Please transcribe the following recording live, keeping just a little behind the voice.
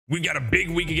We got a big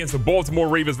week against the Baltimore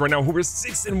Ravens right now, who are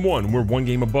 6-1. We're one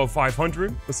game above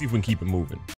 500. Let's see if we can keep it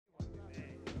moving.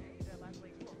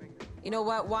 You know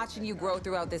what? Watching you grow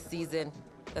throughout this season,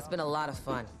 that's been a lot of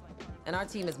fun. And our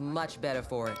team is much better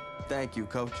for it. Thank you,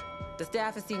 Coach. The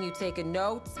staff has seen you taking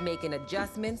notes, making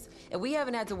adjustments, and we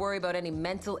haven't had to worry about any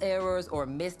mental errors or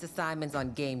missed assignments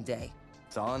on game day.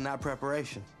 It's all in that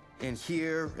preparation. In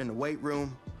here, in the weight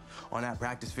room, on that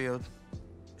practice field.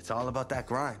 It's all about that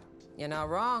grind. You're not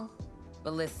wrong.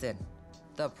 But listen,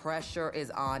 the pressure is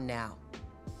on now.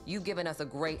 You've given us a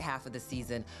great half of the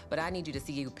season, but I need you to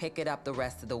see you pick it up the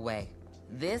rest of the way.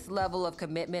 This level of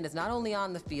commitment is not only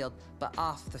on the field, but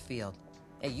off the field.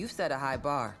 And you've set a high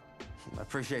bar. I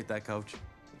appreciate that, Coach.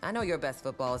 I know your best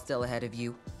football is still ahead of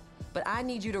you, but I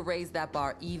need you to raise that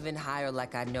bar even higher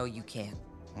like I know you can.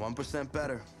 1%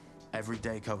 better every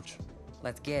day, Coach.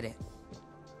 Let's get it.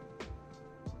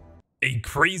 A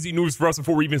crazy news for us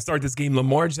before we even start this game.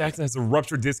 Lamar Jackson has a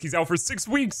ruptured disc. He's out for 6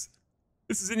 weeks.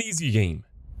 This is an easy game.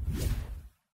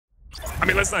 I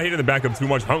mean, let's not hit in the backup too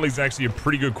much. Huntley's actually a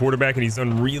pretty good quarterback, and he's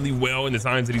done really well in the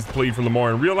times that he's played for Lamar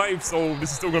in real life, so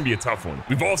this is still going to be a tough one.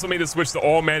 We've also made a switch to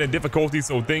all Madden difficulty,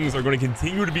 so things are going to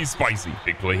continue to be spicy.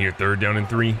 Big play here, 3rd down and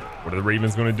 3. What are the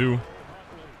Ravens going to do?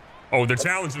 Oh, they're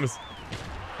challenging us.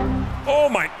 Oh,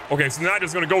 my. Okay, so they're not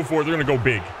just going to go for it. They're going to go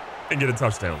big and get a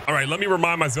touchdown. All right, let me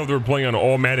remind myself that we're playing on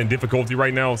all Madden difficulty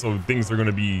right now, so things are going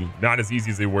to be not as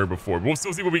easy as they were before. But we'll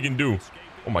still see what we can do.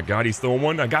 Oh, my God, he's throwing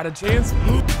one. I got a chance.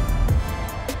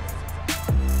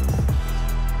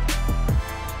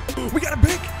 We got a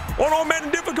pick on all Madden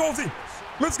difficulty.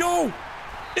 Let's go.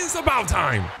 It's about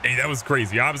time. Hey, that was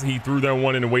crazy. Obviously, he threw that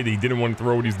one in a way that he didn't want to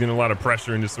throw it. He's getting a lot of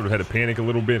pressure and just sort of had to panic a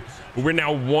little bit. But we're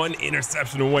now 1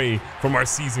 interception away from our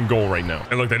season goal right now.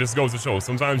 And look, that just goes to show.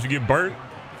 Sometimes you get burnt.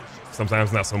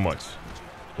 Sometimes not so much.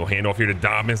 We'll hand off here to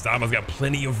Dobbins. Dobbins got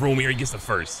plenty of room here. He gets the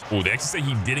first. Oh, they actually say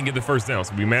he didn't get the first down.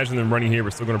 So we imagine them running here.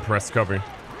 We're still going to press cover.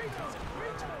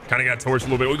 Kind of got torched a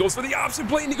little bit. Oh, he goes for the option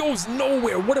play and he goes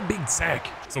nowhere. What a big sack.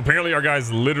 So apparently our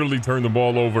guys literally turned the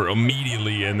ball over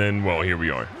immediately. And then, well, here we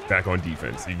are back on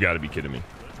defense. You've got to be kidding me.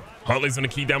 Huntley's going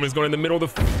to key down. He's going in the middle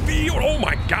of the field. Oh,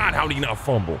 my God. How did he not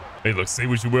fumble? Hey, look, say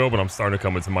what you will, but I'm starting to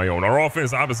come into my own. Our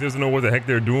offense obviously doesn't know what the heck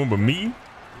they're doing, but me,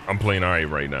 I'm playing all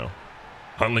right now.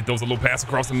 Huntley throws a little pass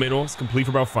across the middle. It's complete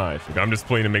for about 5. Look, I'm just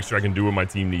playing to make sure I can do what my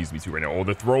team needs me to right now. Oh,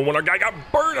 the throw one. Our guy got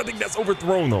burned. I think that's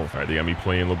overthrown, though. All right, they got me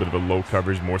playing a little bit of a low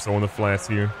coverage, more so on the flats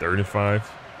here. 3rd and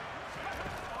 5.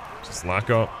 Just lock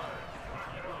up.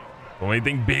 Don't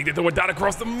anything big. They throw a dot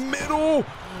across the middle.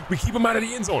 We keep him out of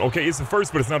the end zone. Okay, it's the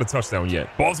first, but it's not a touchdown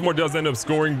yet. Baltimore does end up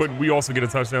scoring, but we also get a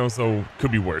touchdown, so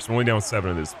could be worse. We're only down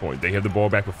 7 at this point. They have the ball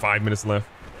back with 5 minutes left.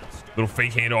 Little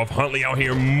fake handoff. Huntley out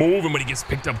here moving, but he gets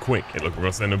picked up quick. Hey, look, we're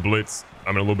going to send a blitz.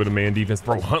 I'm in a little bit of man defense.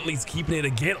 Bro, Huntley's keeping it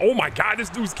again. Oh, my God, this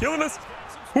dude's killing us.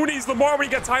 Who needs Lamar when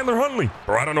you got Tyler Huntley?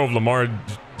 Bro, I don't know if Lamar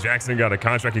Jackson got a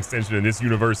contract extension in this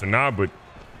universe or not, but,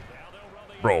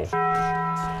 bro.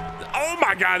 Oh,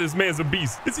 my God, this man's a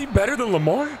beast. Is he better than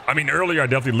Lamar? I mean, earlier, I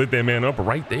definitely lit that man up, but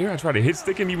right there, I tried to hit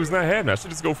stick him. He was not having it. I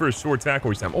should just go for a short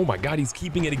tackle each time. Oh, my God, he's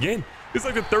keeping it again. It's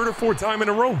like the 3rd or 4th time in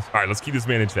a row. All right, let's keep this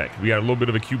man in check. We got a little bit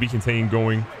of a QB contain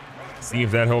going. See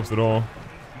if that helps at all.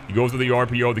 He goes to the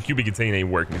RPO. The QB contain ain't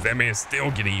working because that man's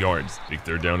still getting yards. Big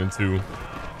 3rd down and 2.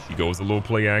 He goes a little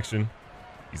play action.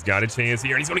 He's got a chance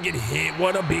here, and he's going to get hit.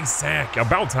 What a big sack.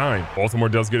 About time. Baltimore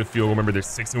does get a field goal. Remember, they're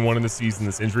 6-1 in the season.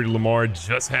 This injury to Lamar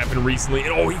just happened recently.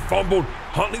 And, oh, he fumbled.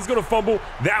 Huntley's going to fumble.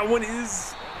 That one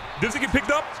is... Does it get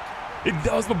picked up? It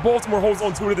does, but Baltimore holds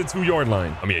on to it at the 2-yard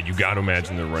line. I mean, you got to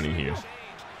imagine they're running here.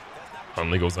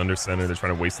 Huntley goes under center. They're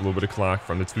trying to waste a little bit of clock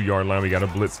from the 2-yard line. We got a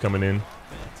blitz coming in.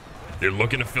 They're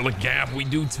looking to fill a gap. We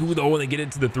do too, though, and they get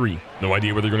it to the 3. No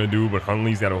idea what they're going to do, but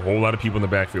Huntley's got a whole lot of people in the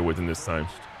backfield with him this time.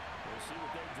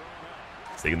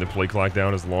 Taking the play clock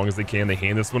down as long as they can. They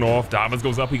hand this one off. Dobbins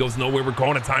goes up. He goes nowhere. We're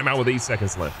calling a timeout with 8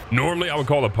 seconds left. Normally, I would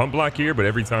call a punt block here, but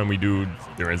every time we do,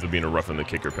 there ends up being a roughing the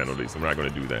kicker penalty, so we're not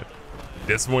going to do that.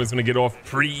 This one is going to get off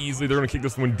pretty easily. They're going to kick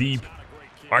this one deep.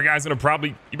 Our guy's going to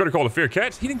probably... You better call a fair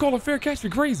catch. He didn't call a fair catch.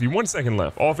 You're crazy. 1 second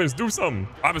left. Offense, do something.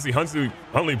 Obviously,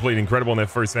 Huntley played incredible in that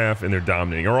first half, and they're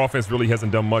dominating. Our offense really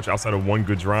hasn't done much outside of 1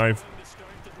 good drive.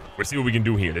 Let's see what we can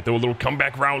do here. They throw a little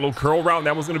comeback route, a little curl route, and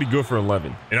that was going to be good for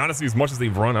 11. And honestly, as much as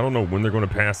they've run, I don't know when they're going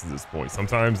to pass at this point.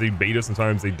 Sometimes they bait us,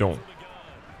 sometimes they don't.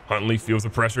 Huntley feels the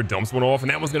pressure, dumps one off, and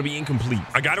that was going to be incomplete.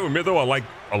 I got to admit, though, I like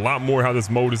a lot more how this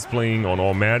mode is playing on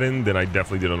All Madden than I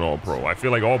definitely did on All Pro. I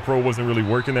feel like All Pro wasn't really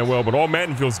working that well, but All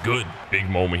Madden feels good. Big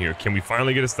moment here. Can we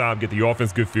finally get a stop, get the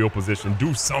offense good field position,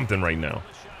 do something right now?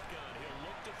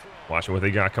 Watching what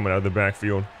they got coming out of the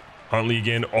backfield. Huntley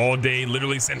again all day,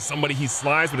 literally sent somebody he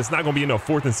slides, but it's not going to be enough.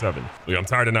 4th and 7. Look, I'm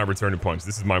tired of not returning punts.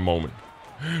 This is my moment.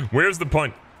 Where's the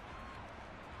punt?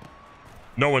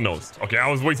 No one knows. Okay,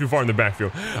 I was way too far in the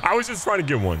backfield. I was just trying to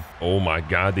get one. Oh my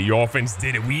God, the offense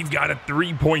did it. We've got a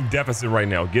 3-point deficit right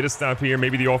now. Get a stop here.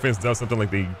 Maybe the offense does something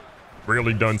like they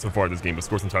rarely done so far this game, but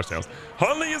score some touchdowns.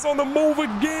 Huntley is on the move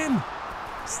again.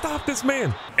 Stop this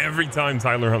man. Every time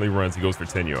Tyler Huntley runs, he goes for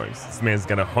 10 yards. This man's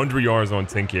got 100 yards on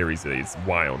 10 carries today. It's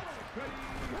wild.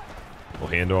 We'll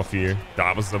hand off here.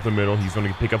 Dobbins is up the middle. He's going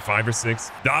to pick up 5 or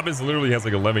 6. Dobbins literally has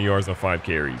like 11 yards on 5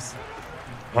 carries.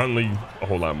 Huntley, a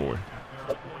whole lot more.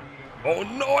 Oh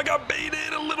no, I got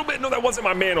baited a little bit. No, that wasn't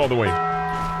my man all the way.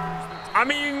 I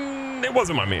mean, it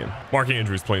wasn't my man. Mark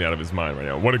Andrews playing out of his mind right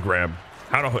now. What a grab.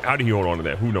 How did he hold on to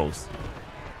that? Who knows?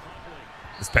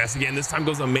 This pass again. This time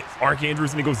goes on Mark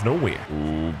Andrews and he goes nowhere.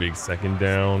 Ooh, big 2nd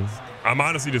down. I'm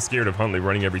honestly just scared of Huntley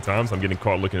running every time, so I'm getting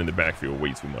caught looking in the backfield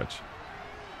way too much.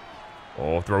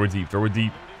 Oh, throw it deep, throw it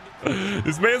deep.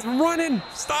 This man's running.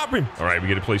 Stop him. All right, we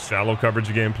get to play shallow coverage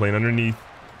again, playing underneath.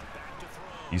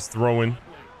 He's throwing.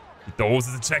 He throws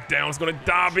as a check down. It's going to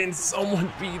Dobbins.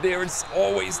 Someone be there. It's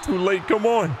always too late. Come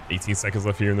on. 18 seconds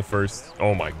left here in the 1st.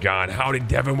 Oh my God. How did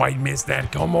Devin White miss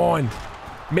that? Come on.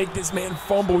 Make this man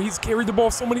fumble. He's carried the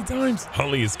ball so many times.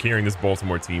 Huntley is carrying this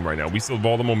Baltimore team right now. We still have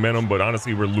all the momentum, but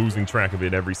honestly, we're losing track of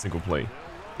it every single play.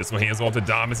 This one hands off to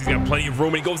Dobbins. He's got plenty of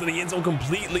room, and he goes in the end zone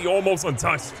completely, almost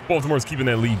untouched. Baltimore's keeping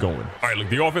that lead going. All right, look,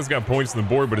 the offense got points on the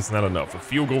board, but it's not enough. A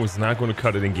field goal is not going to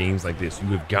cut it in games like this. You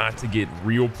have got to get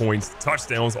real points,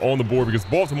 touchdowns on the board, because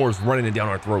Baltimore is running it down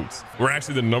our throats. We're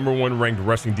actually the #1 ranked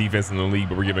rushing defense in the league,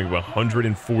 but we're giving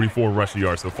 144 rushing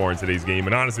yards so far in today's game.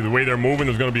 And honestly, the way they're moving,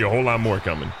 there's going to be a whole lot more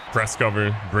coming. Press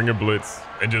cover, bring a blitz,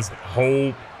 and just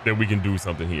hope that we can do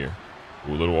something here.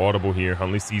 Ooh, a little audible here.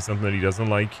 Huntley sees something that he doesn't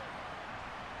like.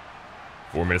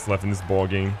 4 minutes left in this ball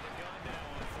game.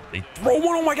 They throw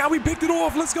one. Oh my God, we picked it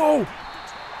off. Let's go.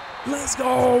 Let's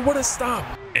go. What a stop.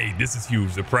 Hey, this is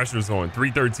huge. The pressure's on.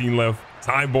 3:13 left.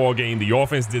 Tie ball game. The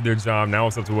offense did their job. Now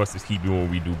it's up to us to keep doing what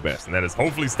we do best, and that is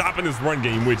hopefully stopping this run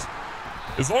game, which,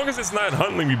 as long as it's not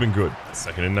Huntley, we've been good.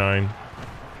 2nd and 9.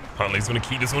 Huntley's going to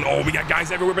keep this one. Oh, we got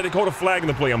guys everywhere, but they called a flag in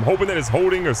the play. I'm hoping that it's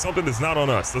holding or something that's not on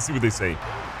us. Let's see what they say.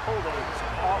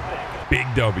 Big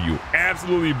W.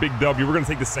 Absolutely a big W. We're going to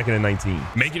take the 2nd and 19.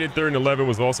 Making it 3rd and 11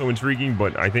 was also intriguing,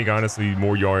 but I think, honestly,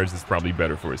 more yards is probably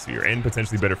better for us here, and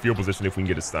potentially better field position if we can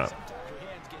get a stop.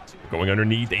 Going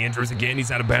underneath. Andrews again. He's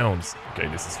out of bounds. Okay,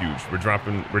 this is huge. We're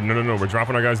dropping. We're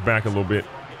dropping our guys back a little bit.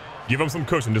 Give them some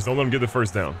cushion. Just don't let them get the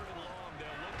 1st down.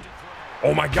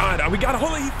 Oh, my God. We got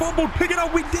Huntley. He fumbled. Pick it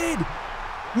up. We did.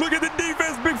 Look at the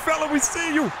defense, big fella. We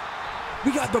see you.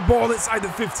 We got the ball inside the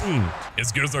 15.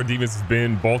 As good as our defense has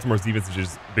been, Baltimore's defense has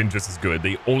just been just as good.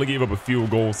 They only gave up a field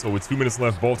goal, so with 2 minutes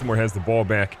left, Baltimore has the ball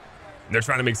back. And they're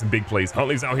trying to make some big plays.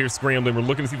 Huntley's out here scrambling. We're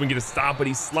looking to see if we can get a stop, but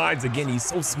he slides again. He's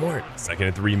so smart. 2nd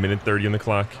and 3, minute 30 on the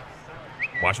clock.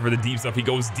 Watching for the deep stuff. He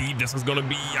goes deep. This one's going to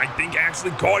be, I think,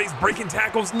 actually caught. He's breaking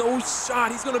tackles. No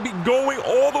shot. He's going to be going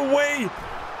all the way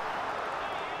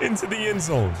into the end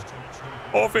zone.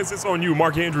 Offense, it's on you.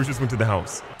 Mark Andrews just went to the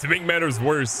house. To make matters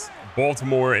worse,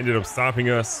 Baltimore ended up stopping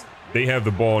us. They have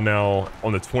the ball now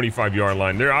on the 25-yard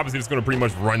line. They're obviously just going to pretty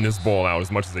much run this ball out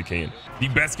as much as they can. The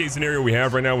best case scenario we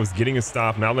have right now is getting a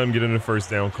stop, not letting them get in the 1st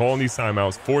down, calling these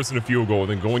timeouts, forcing a field goal,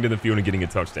 then going to the field and getting a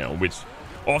touchdown, which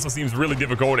also seems really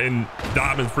difficult, and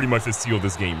Dobbins pretty much just sealed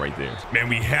this game right there. Man,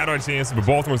 we had our chance, but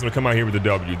Baltimore's going to come out here with a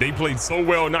W. They played so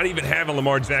well, not even having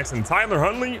Lamar Jackson. Tyler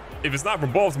Huntley, if it's not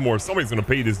from Baltimore, somebody's going to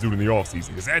pay this dude in the offseason,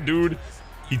 because that dude,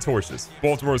 he torched us.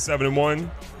 Baltimore 7-1.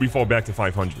 We fall back to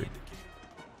 500.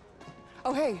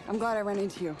 Oh, hey, I'm glad I ran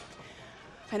into you.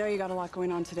 I know you got a lot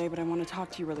going on today, but I want to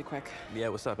talk to you really quick. Yeah,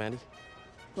 what's up, Andy?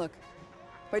 Look,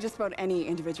 by just about any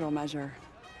individual measure,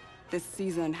 this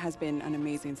season has been an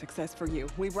amazing success for you.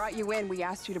 We brought you in, we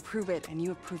asked you to prove it, and you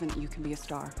have proven that you can be a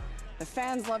star. The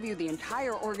fans love you, the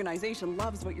entire organization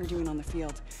loves what you're doing on the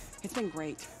field. It's been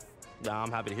great. Nah,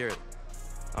 I'm happy to hear it.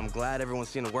 I'm glad everyone's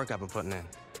seen the work I've been putting in.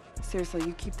 Seriously,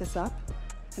 you keep this up,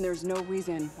 and there's no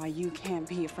reason why you can't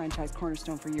be a franchise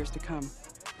cornerstone for years to come.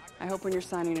 I hope when you're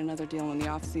signing another deal in the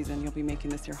offseason, you'll be making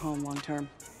this your home long term.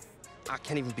 I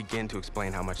can't even begin to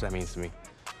explain how much that means to me.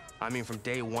 I mean, from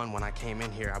day one when I came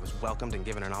in here, I was welcomed and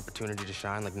given an opportunity to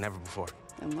shine like never before.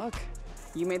 And look,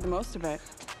 you made the most of it.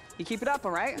 You keep it up,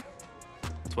 all right?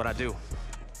 It's what I do.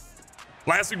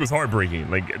 Last week was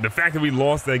heartbreaking. Like, the fact that we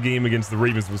lost that game against the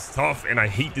Ravens was tough, and I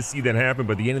hate to see that happen,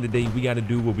 but at the end of the day, we got to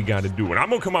do what we got to do. And I'm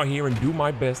going to come out here and do my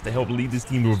best to help lead this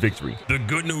team to a victory. The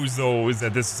good news, though, is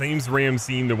that this same Rams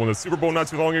team that won the Super Bowl not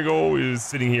too long ago is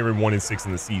sitting here at 1-6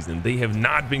 in the season. They have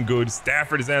not been good.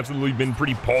 Stafford has absolutely been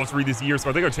pretty paltry this year,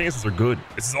 so I think our chances are good.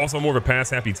 This is also more of a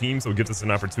pass-happy team, so it gives us an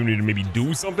opportunity to maybe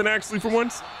do something actually for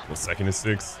once. Well, 2nd and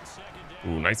 6.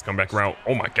 Ooh, nice comeback route.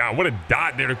 Oh my God, what a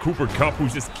dot there to Cooper Kupp,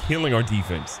 who's just killing our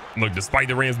defense. Look, despite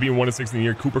the Rams being 1-6 in the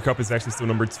year, Cooper Kupp is actually still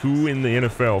number 2 in the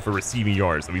NFL for receiving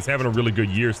yards. So he's having a really good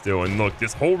year still. And look,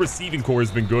 this whole receiving core has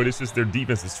been good. It's just their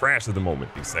defense is trash at the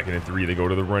moment. 2nd and 3, they go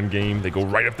to the run game. They go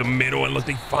right up the middle, and look,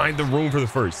 they find the room for the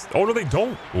first. Oh, no, they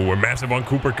don't. Ooh, we're massive on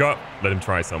Cooper Kupp. Let him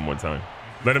try something one time.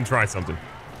 Let him try something.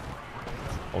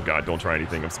 Oh God, don't try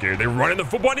anything. I'm scared. They're running the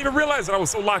football. I didn't even realize that I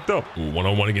was so locked up. Ooh,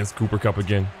 1-on-1 against Cooper Kupp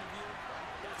again.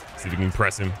 See if we can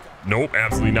press him. Nope,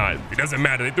 absolutely not. It doesn't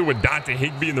matter. They threw a dot to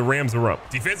Higbee and the Rams are up.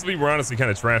 Defensively, we're honestly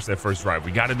kind of trashed that first drive.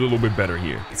 We got to do a little bit better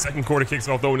here. The second quarter kicks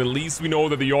off, though, and at least we know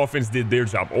that the offense did their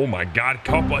job. Oh, my God.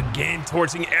 Kupp again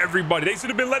torching everybody. They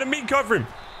should have been letting me cover him.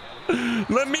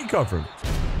 Let me cover him.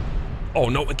 Oh,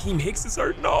 no. Akeem Hicks is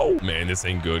hurt. No. Man, this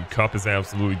ain't good. Kupp is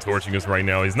absolutely torching us right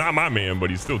now. He's not my man, but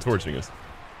he's still torching us.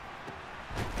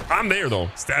 I'm there,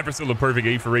 though. Stafford still a perfect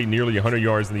 8 for 8, nearly 100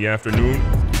 yards in the afternoon.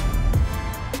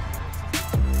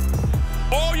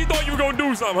 Oh, you thought you were going to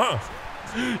do something,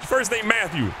 huh? First name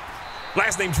Matthew.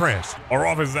 Last name Trash. Our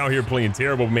offense is out here playing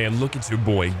terrible, man. Look at your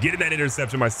boy. Getting that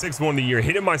interception, my 6th one of the year,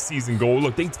 hitting my season goal.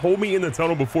 Look, they told me in the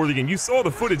tunnel before the game. You saw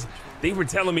the footage. They were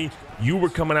telling me you were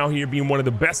coming out here being one of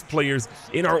the best players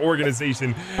in our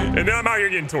organization. And then I'm out here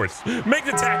getting torched. Make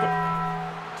the tackle.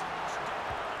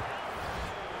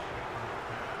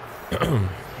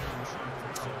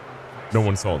 No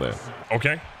one saw that.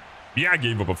 Okay. Yeah, I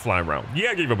gave up a fly route.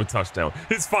 Yeah, I gave up a touchdown.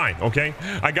 It's fine, okay?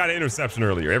 I got an interception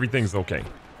earlier. Everything's okay.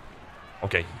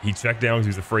 Okay, he checked down because he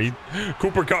was afraid.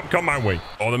 Cooper Kupp, come my way.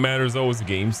 All that matters, though, is the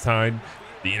game's tied.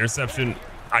 The interception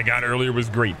I got earlier was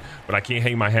great, but I can't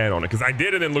hang my hat on it because I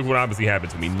did it, and look what obviously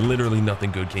happened to me. Literally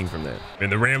nothing good came from that.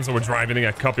 And the Rams were driving. They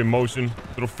got Kupp in motion.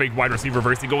 Little fake wide receiver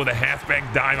reverse. They go with a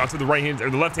halfback dive out to the right hand or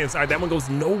the left-hand side. That one goes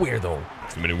nowhere, though.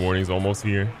 Too many warnings almost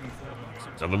here.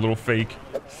 Another little fake.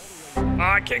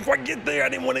 I can't quite get there. I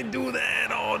didn't want to do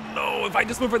that. Oh, no. If I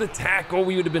just went for the tackle,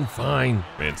 we would have been fine.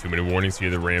 Man, too many warnings here.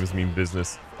 The Rams mean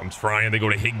business. I'm trying. They go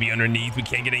to Higbee underneath. We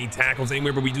can't get any tackles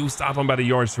anywhere, but we do stop him about a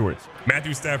yard short.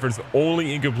 Matthew Stafford's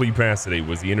only incomplete pass today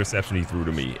was the interception he threw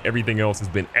to me. Everything else has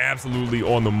been absolutely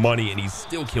on the money, and he's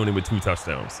still killing him with 2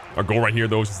 touchdowns. Our goal right here,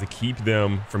 though, is just to keep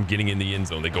them from getting in the end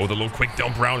zone. They go with a little quick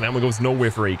dump route, and that one goes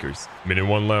nowhere for Akers.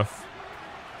 1:01 left.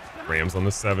 Rams on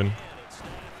the 7.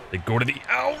 They go to the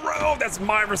out route. That's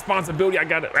my responsibility. I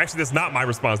got it. Actually, that's not my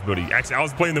responsibility. Actually, I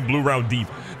was playing the blue route deep.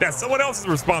 That's someone else's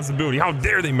responsibility. How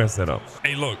dare they mess that up?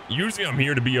 Hey, look, usually I'm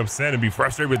here to be upset and be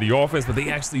frustrated with the offense, but they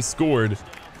actually scored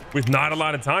with not a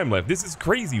lot of time left. This is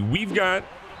crazy. We've got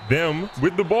them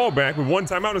with the ball back with 1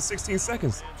 timeout in 16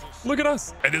 seconds. Look at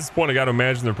us. At this point, I got to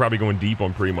imagine they're probably going deep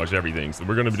on pretty much everything. So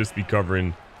we're going to just be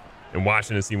covering and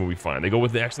watching and see what we find. They go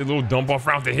with the actually little dump off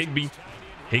route to Higbee.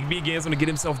 Higbee again is going to get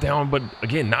himself down, but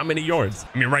again, not many yards.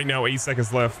 I mean, right now, 8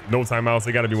 seconds left, no timeouts.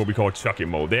 They got to be what we call chuck it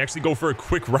mode. They actually go for a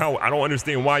quick route. I don't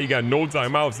understand why you got no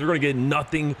timeouts. They're going to get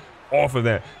nothing off of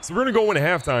that. So we're going to go into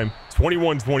halftime,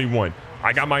 21-21.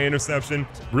 I got my interception.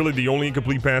 Really the only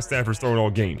incomplete pass Stafford's throwing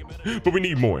all game. But we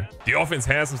need more. The offense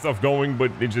has some stuff going,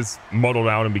 but it just muddled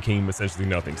out and became essentially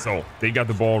nothing. So they got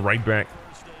the ball right back.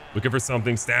 Looking for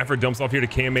something. Stafford dumps off here to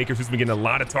Cam Akers, who's been getting a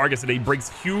lot of targets today. Breaks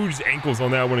huge ankles on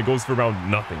that one. It goes for about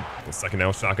nothing. Well, 2nd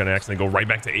down, shotgun action. They go right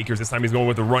back to Akers. This time he's going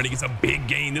with the run. He gets a big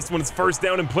gain. This one is 1st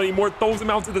down and plenty more. Throws him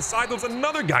out to the side. There's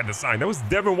another guy to the side. That was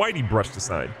Devin White he brushed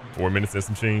aside. 4 minutes and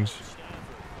some change.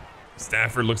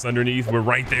 Stafford looks underneath. We're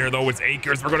right there, though. It's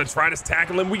Akers. We're going to try to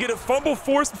tackle him. We get a fumble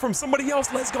forced from somebody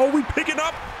else. Let's go. We pick it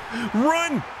up.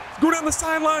 Run. Go down the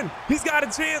sideline. He's got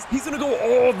a chance. He's going to go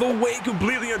all the way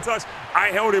completely untouched. I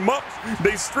held him up.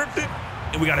 They stripped it,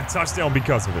 and we got a touchdown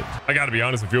because of it. I got to be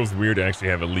honest, it feels weird to actually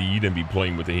have a lead and be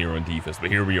playing with it here on defense,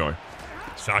 but here we are.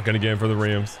 Shotgun again for the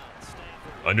Rams.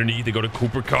 Underneath, they go to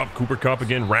Cooper Kupp. Cooper Kupp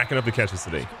again, racking up the catches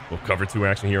today. We'll cover 2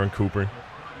 action here on Cooper.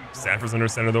 Stafford's under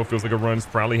center, though. Feels like a run's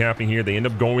probably happening here. They end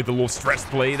up going with a little stretch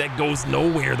play. That goes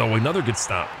nowhere, though. Another good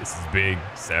stop. This is big.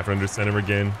 Stafford under center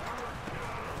again.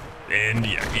 And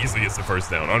yeah, easily gets the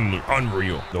 1st down.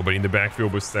 Unreal. Nobody in the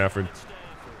backfield but Stafford.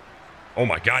 Oh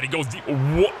my God, he goes deep.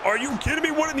 What? Are you kidding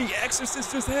me? What in the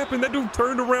Exorcist just happened? That dude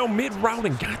turned around mid-route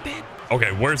and got that?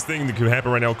 Okay, worst thing that could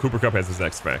happen right now, Cooper Kupp has his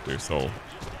X factor. So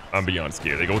I'm beyond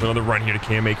scared. They go with another run here to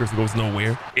Cam Akers, who goes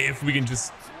nowhere. If we can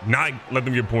just not let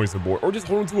them get points on the board, or just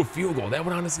hold them to a field goal, that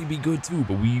would honestly be good too.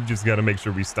 But we've just got to make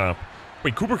sure we stop.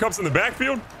 Wait, Cooper Kupp's in the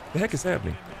backfield? The heck is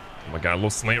happening? Oh my God, a little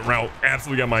slant route.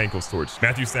 Absolutely got my ankles torched.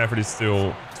 Matthew Stafford is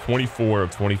still 24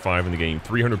 of 25 in the game,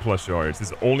 300 plus yards.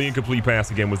 His only incomplete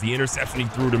pass again was the interception he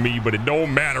threw to me, but it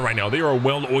don't matter right now. They are a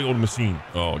well-oiled machine.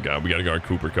 Oh God, we got to guard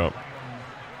Cooper Kupp.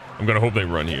 I'm going to hope they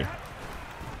run here.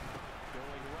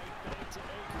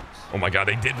 Oh my God,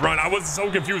 they did run. I was so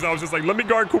confused. I was just like, let me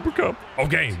guard Cooper Kupp.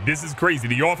 Okay, this is crazy.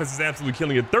 The offense is absolutely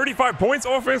killing it. 35 points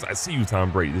offense. I see you,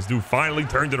 Tom Brady. This dude finally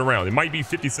turned it around. It might be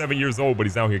 57 years old, but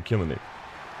he's out here killing it.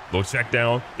 Little check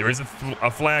down. There is a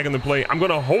flag on the play. I'm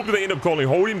going to hope that they end up calling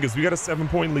holding because we got a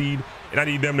 7-point lead, and I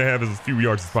need them to have as few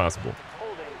yards as possible.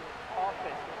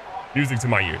 Music to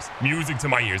my ears. Music to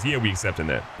my ears. Yeah, we accepting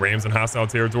that. Rams in hostile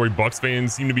territory. Bucs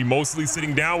fans seem to be mostly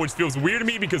sitting down, which feels weird to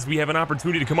me because we have an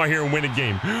opportunity to come out here and win a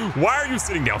game. Why are you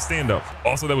sitting down? Stand up.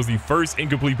 Also, that was the first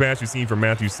incomplete pass you've seen from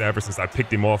Matthew Stafford since I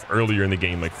picked him off earlier in the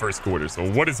game, like first quarter. So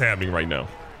what is happening right now?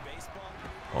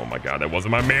 Oh my God, that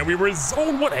wasn't my man. We were in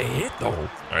zone. What a hit, though. All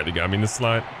right, they got me in the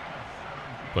slot.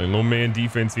 Playing little man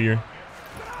defense here.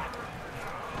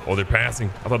 Oh, they're passing.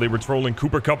 I thought they were trolling.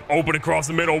 Cooper Kupp open across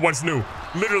the middle. What's new?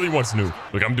 Literally what's new?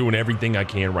 Look, I'm doing everything I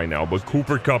can right now, but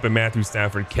Cooper Kupp and Matthew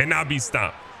Stafford cannot be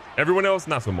stopped. Everyone else,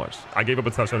 not so much. I gave up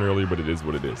a touchdown earlier, but it is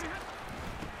what it is.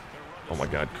 Oh my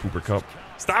God, Cooper Kupp.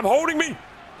 Stop holding me.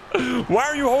 Why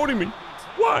are you holding me?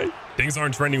 Why? Things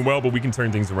aren't trending well, but we can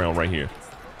turn things around right here.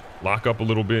 Lock up a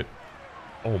little bit.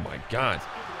 Oh my God.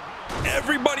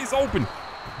 Everybody's open.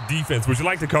 Defense, would you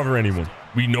like to cover anyone?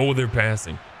 We know they're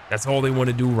passing. That's all they want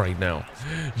to do right now.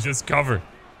 Just cover.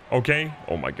 Okay?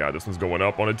 Oh my God, this one's going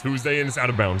up on a Tuesday and it's out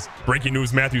of bounds. Breaking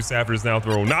news, Matthew Stafford is now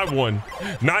thrown not 1,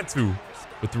 not 2,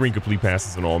 but 3 incomplete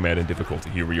passes in all Madden difficulty.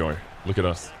 Here we are. Look at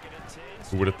us.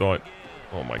 Who would have thought?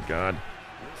 Oh my God.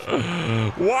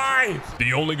 Why?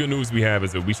 The only good news we have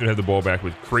is that we should have the ball back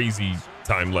with crazy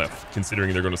time left,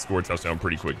 considering they're going to score a touchdown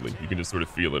pretty quickly. You can just sort of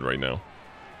feel it right now.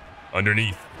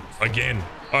 Underneath. Again.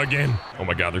 Oh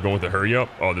my God, they're going with the hurry up.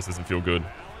 Oh, this doesn't feel good.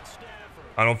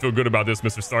 I don't feel good about this,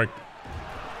 Mr. Stark.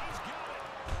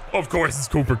 Of course, it's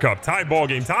Cooper Kupp. Tie ball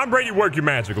game. Tom Brady, work your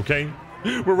magic, okay?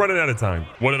 We're running out of time.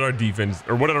 What did our defense,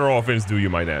 or what did our offense do, you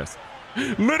might ask?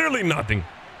 Literally nothing.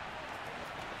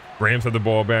 Rams have the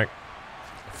ball back.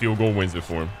 Field goal wins it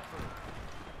for him.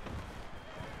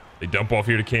 They dump off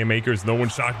here to Cam Akers. No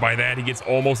one's shocked by that. He gets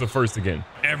almost a first again.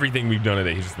 Everything we've done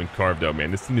today has just been carved up,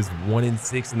 man. This team is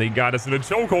 1-6, and they got us in a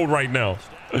chokehold right now.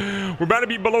 We're about to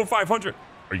be below 500.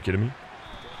 Are you kidding me?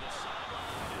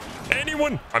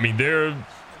 Anyone? I mean, they're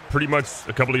pretty much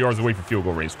a couple of yards away from field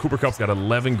goal range. Cooper Kupp's got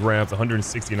 11 grabs,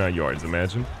 169 yards.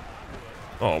 Imagine.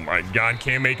 Oh my God,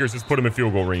 Cam Akers just put him in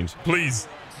field goal range. Please,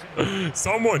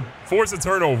 someone force a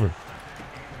turnover.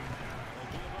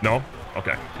 No?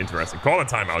 Okay, interesting. Call a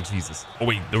timeout, Jesus. Oh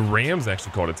wait, the Rams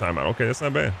actually called a timeout. Okay, that's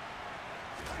not bad.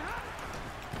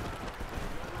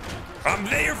 I'm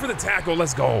there for the tackle.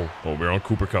 Let's go. Oh, we're on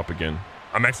Cooper Kupp again.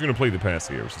 I'm actually going to play the pass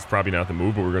here, which is probably not the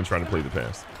move, but we're going to try to play the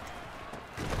pass.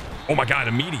 Oh my God,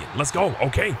 immediate. Let's go.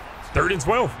 Okay, 3rd and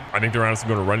 12. I think they're honestly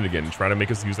going to run it again and try to make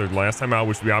us use our last time out,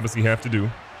 which we obviously have to do.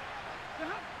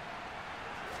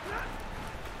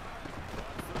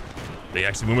 They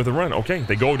actually went with a run. Okay,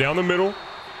 they go down the middle.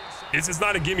 This is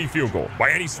not a gimme field goal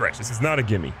by any stretch. This is not a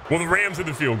gimme. Well, the Rams did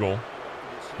the field goal.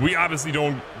 We obviously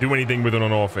don't do anything with it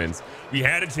on offense. We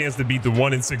had a chance to beat the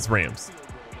 1-6 Rams.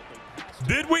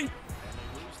 Did we?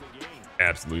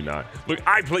 Absolutely not. Look,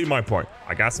 I played my part.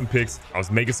 I got some picks. I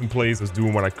was making some plays. I was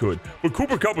doing what I could. But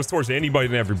Cooper Kupp was torching anybody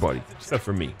and everybody, except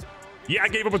for me. Yeah, I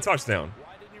gave up a touchdown.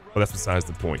 But that's besides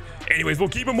the point. Anyways, we'll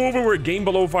keep it moving. We're a game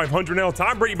below 500 now.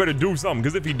 Tom Brady better do something,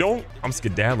 because if he don't, I'm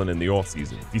skedaddling in the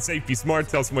offseason. Be safe, be smart,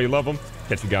 tell somebody you love them.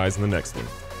 Catch you guys in the next one.